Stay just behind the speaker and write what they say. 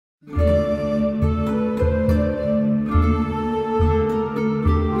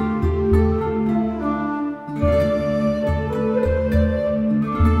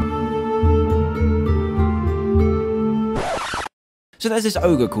So there's this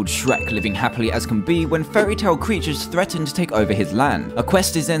ogre called SHREK living happily as can be when fairy tale creatures threaten to take over his land. A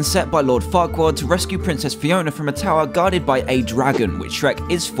quest is then set by Lord Farquaad to rescue Princess Fiona from a tower guarded by a dragon, which SHREK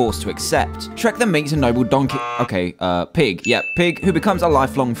is forced to accept. SHREK then meets a noble Pig, who becomes a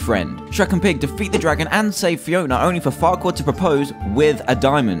lifelong friend. SHREK and Pig defeat the dragon and save Fiona, only for Farquaad to propose with a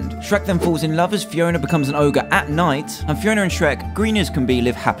diamond. SHREK then falls in love as Fiona becomes an ogre at night, and Fiona and SHREK, green as can be,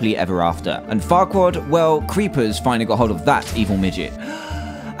 live happily ever after. And Farquaad, well, creepers finally got hold of that evil midget.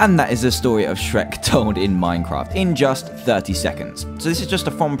 And that is the story of SHREK told in Minecraft in just 30 seconds. So this is just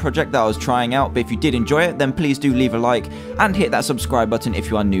a fun project that I was trying out, but if you did enjoy it, then please do leave a like and hit that subscribe button if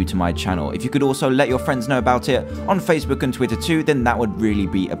you are new to my channel. If you could also let your friends know about it on Facebook and Twitter too, then that would really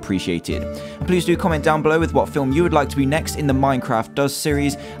be appreciated. And please do comment down below with what film you would like to be next in the Minecraft Does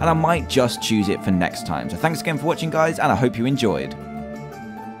series, and I might just choose it for next time. So thanks again for watching, guys, and I hope you enjoyed.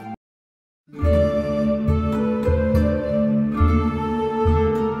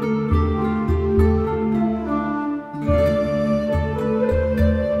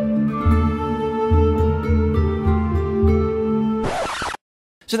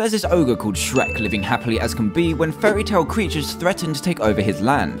 So there's this ogre called SHREK living happily as can be when fairy tale creatures threaten to take over his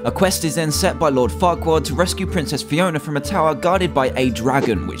land. A quest is then set by Lord Farquaad to rescue Princess Fiona from a tower guarded by a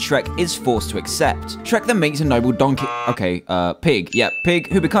dragon, which SHREK is forced to accept. SHREK then meets a noble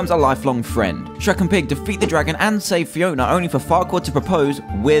Pig, who becomes a lifelong friend. SHREK and Pig defeat the dragon and save Fiona, only for Farquaad to propose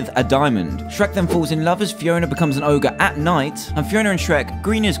with a diamond. SHREK then falls in love as Fiona becomes an ogre at night, and Fiona and SHREK,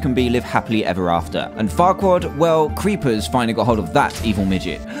 green as can be, live happily ever after. And Farquaad, well, creepers finally got hold of that evil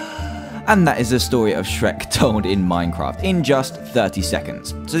midget. And that is the story of SHREK told in Minecraft in just 30 seconds.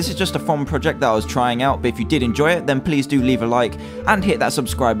 So this is just a fun project that I was trying out, but if you did enjoy it, then please do leave a like and hit that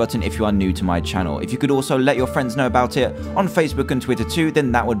subscribe button if you are new to my channel. If you could also let your friends know about it on Facebook and Twitter too,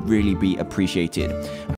 then that would really be appreciated.